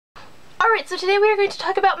Alright, so today we are going to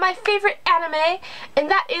talk about my favorite anime, and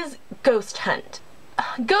that is Ghost Hunt.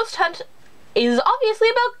 Ghost Hunt is obviously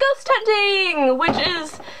about ghost hunting, which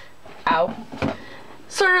is,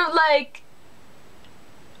 sort of like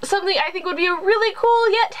something I think would be a really cool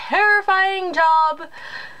yet terrifying job.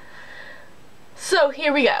 So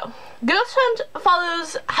here we go. Ghost Hunt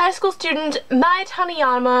follows high school student Mai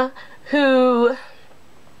Taniyama, who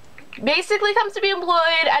basically comes to be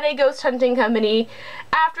employed at a ghost hunting company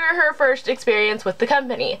after her first experience with the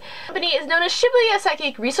company. The company is known as Shibuya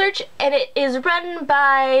Psychic Research, and it is run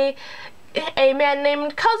by a man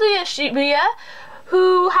named Kazuya Shibuya,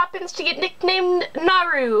 who happens to get nicknamed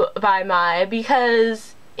Naru by Mai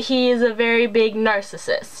because he is a very big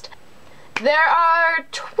narcissist. There are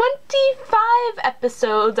 25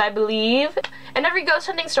 episodes, I believe, and every ghost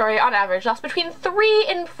hunting story on average lasts between 3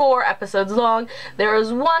 and 4 episodes long. There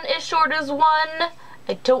is one as short as 1.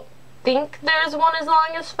 I don't think there's one as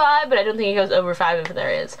long as 5, but I don't think it goes over 5 if there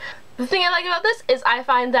is. The thing I like about this is I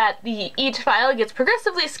find that each file gets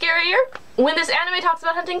progressively scarier. When this anime talks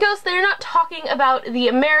about hunting ghosts, they're not talking about the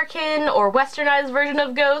American or westernized version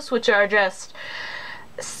of ghosts, which are just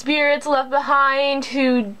spirits left behind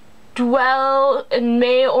who dwell and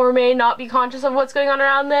may or may not be conscious of what's going on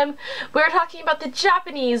around them. We're talking about the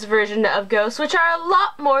Japanese version of ghosts, which are a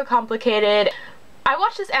lot more complicated. I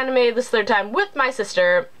watched this anime this 3rd time with my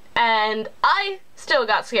sister, and I still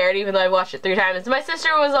got scared even though I watched it 3 times. My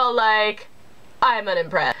sister was all like, I'm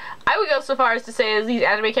unimpressed. I would go so far as to say that these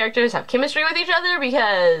anime characters have chemistry with each other,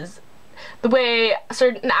 because the way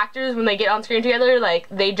certain actors, when they get on screen together, like,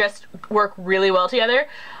 they just work really well together.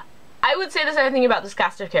 I would say the same thing about this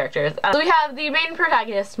cast of characters. So we have the main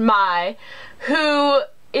protagonist, Mai, who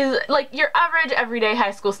is like your average everyday high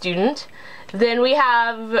school student. Then we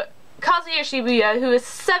have Kazuya Shibuya, who is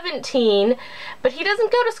 17, but he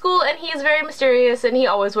doesn't go to school and he is very mysterious and he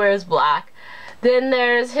always wears black. Then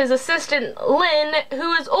there's his assistant, Lin,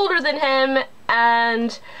 who is older than him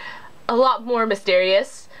and a lot more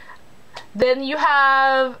mysterious. Then you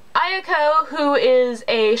have Ayako, who is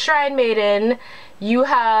a shrine maiden. You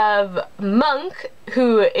have Monk,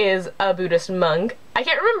 who is a Buddhist monk. I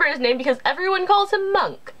can't remember his name because everyone calls him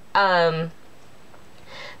Monk. Then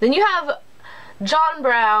you have John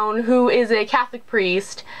Brown, who is a Catholic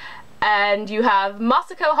priest. And you have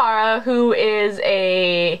Masako Hara, who is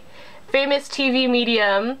a famous TV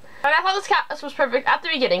medium. And I thought this cast was perfect at the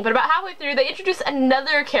beginning, but about halfway through they introduced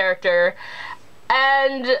another character,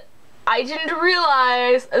 and I didn't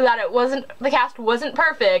realize that the cast wasn't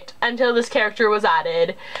perfect until this character was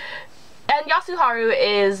added. And Yasuharu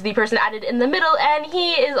is the person added in the middle, and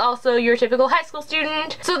he is also your typical high school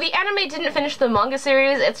student. So the anime didn't finish the manga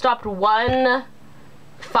series, it stopped 1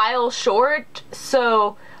 file short,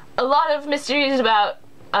 so a lot of mysteries about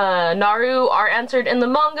Naru are answered in the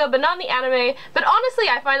manga, but not in the anime. But honestly,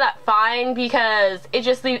 I find that fine because it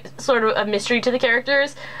just leaves sort of a mystery to the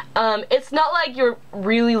characters. It's not like you're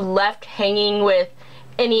really left hanging with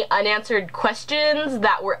any unanswered questions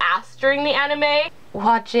that were asked during the anime.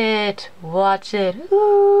 Watch it, watch it.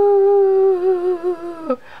 Ooh.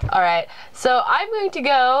 Alright, so I'm going to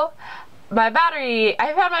go. My battery,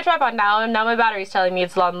 I've had my tripod now, and now my battery's telling me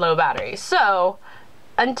it's on low battery. So,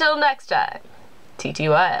 until next time.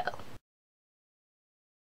 TTYL.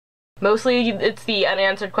 Mostly it's the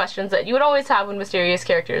unanswered questions that you would always have when mysterious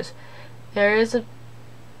characters. There is a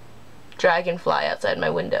dragonfly outside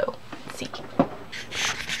my window. Let's see.